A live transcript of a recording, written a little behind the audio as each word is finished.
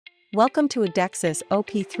Welcome to a DEXIS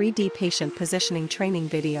OP 3D patient positioning training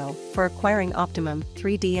video for acquiring optimum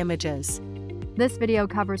 3D images. This video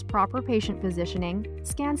covers proper patient positioning,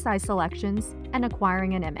 scan size selections, and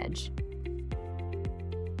acquiring an image.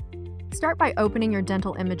 Start by opening your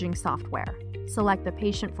dental imaging software. Select the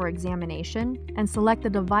patient for examination and select the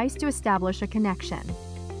device to establish a connection.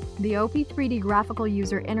 The OP3D graphical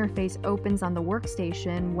user interface opens on the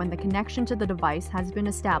workstation when the connection to the device has been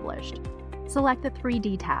established. Select the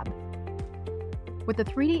 3D tab. With the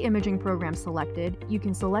 3D imaging program selected, you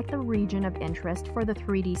can select the region of interest for the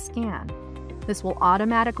 3D scan. This will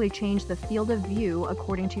automatically change the field of view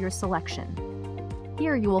according to your selection.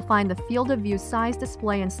 Here you will find the field of view size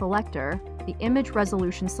display and selector, the image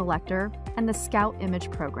resolution selector, and the Scout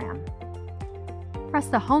image program. Press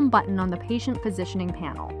the Home button on the patient positioning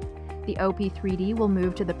panel. The OP3D will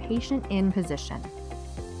move to the patient in position.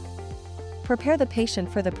 Prepare the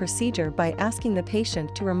patient for the procedure by asking the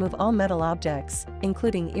patient to remove all metal objects,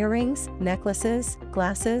 including earrings, necklaces,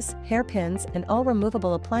 glasses, hairpins, and all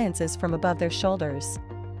removable appliances from above their shoulders.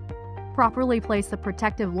 Properly place the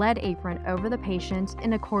protective lead apron over the patient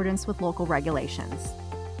in accordance with local regulations.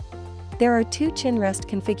 There are two chin rest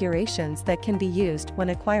configurations that can be used when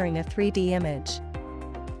acquiring a 3D image.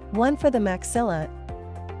 One for the maxilla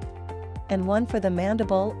and one for the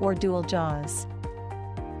mandible or dual jaws.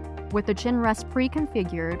 With the chin rest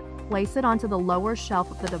pre-configured, place it onto the lower shelf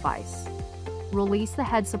of the device. Release the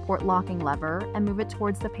head support locking lever and move it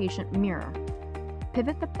towards the patient mirror.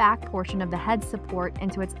 Pivot the back portion of the head support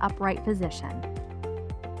into its upright position.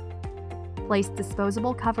 Place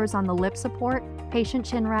disposable covers on the lip support, patient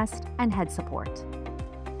chin rest, and head support.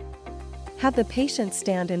 Have the patient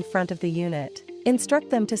stand in front of the unit. Instruct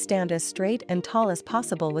them to stand as straight and tall as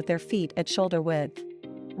possible with their feet at shoulder width.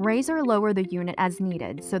 Raise or lower the unit as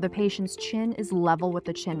needed so the patient's chin is level with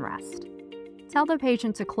the chin rest. Tell the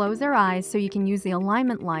patient to close their eyes so you can use the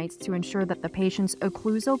alignment lights to ensure that the patient's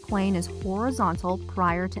occlusal plane is horizontal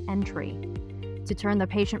prior to entry. To turn the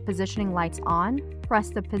patient positioning lights on, press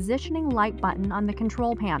the positioning light button on the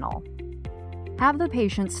control panel. Have the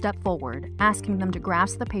patient step forward, asking them to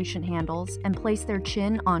grasp the patient handles and place their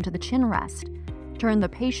chin onto the chin rest. Turn the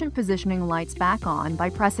patient positioning lights back on by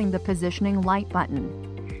pressing the positioning light button.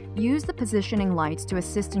 Use the positioning lights to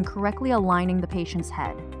assist in correctly aligning the patient's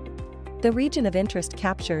head. The region of interest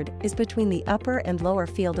captured is between the upper and lower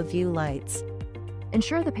field of view lights.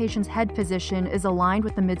 Ensure the patient's head position is aligned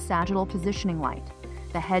with the mid-sagittal positioning light.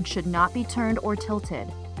 The head should not be turned or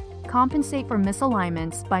tilted. Compensate for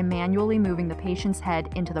misalignments by manually moving the patient's head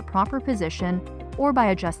into the proper position or by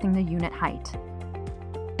adjusting the unit height.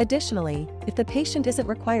 Additionally, if the patient isn't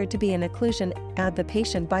required to be in occlusion, add the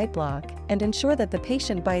patient bite block and ensure that the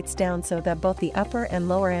patient bites down so that both the upper and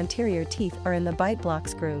lower anterior teeth are in the bite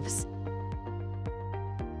block's grooves.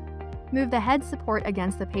 Move the head support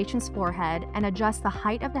against the patient's forehead and adjust the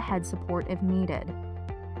height of the head support if needed.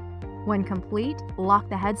 When complete, lock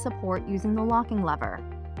the head support using the locking lever.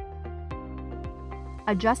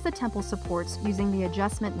 Adjust the temple supports using the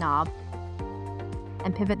adjustment knob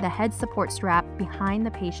and pivot the head support strap behind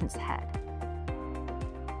the patient's head.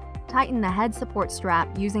 Tighten the head support strap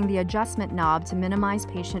using the adjustment knob to minimize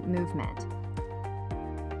patient movement.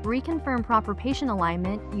 Reconfirm proper patient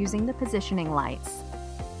alignment using the positioning lights.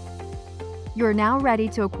 You are now ready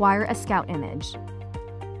to acquire a Scout image.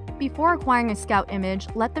 Before acquiring a Scout image,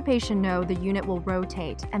 let the patient know the unit will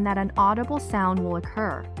rotate and that an audible sound will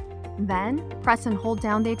occur. Then, press and hold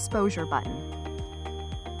down the exposure button.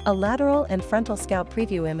 A lateral and frontal Scout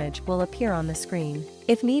preview image will appear on the screen.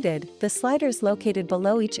 If needed, the sliders located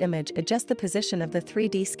below each image adjust the position of the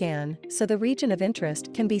 3D scan so the region of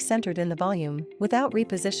interest can be centered in the volume without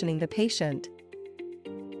repositioning the patient.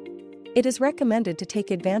 It is recommended to take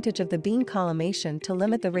advantage of the beam collimation to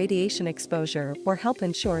limit the radiation exposure or help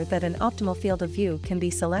ensure that an optimal field of view can be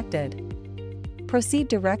selected. Proceed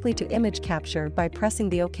directly to image capture by pressing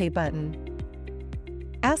the OK button.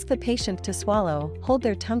 Ask the patient to swallow, hold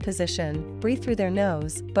their tongue position, breathe through their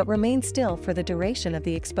nose, but remain still for the duration of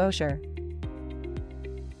the exposure.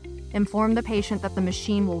 Inform the patient that the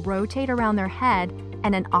machine will rotate around their head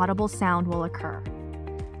and an audible sound will occur.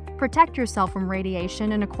 Protect yourself from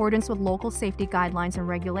radiation in accordance with local safety guidelines and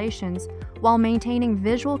regulations while maintaining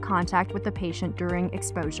visual contact with the patient during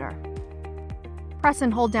exposure. Press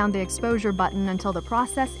and hold down the exposure button until the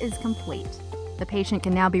process is complete. The patient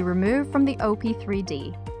can now be removed from the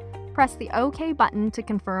OP3D. Press the OK button to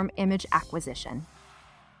confirm image acquisition.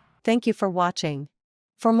 Thank you for watching.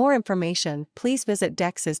 For more information, please visit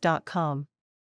DEXIS.com.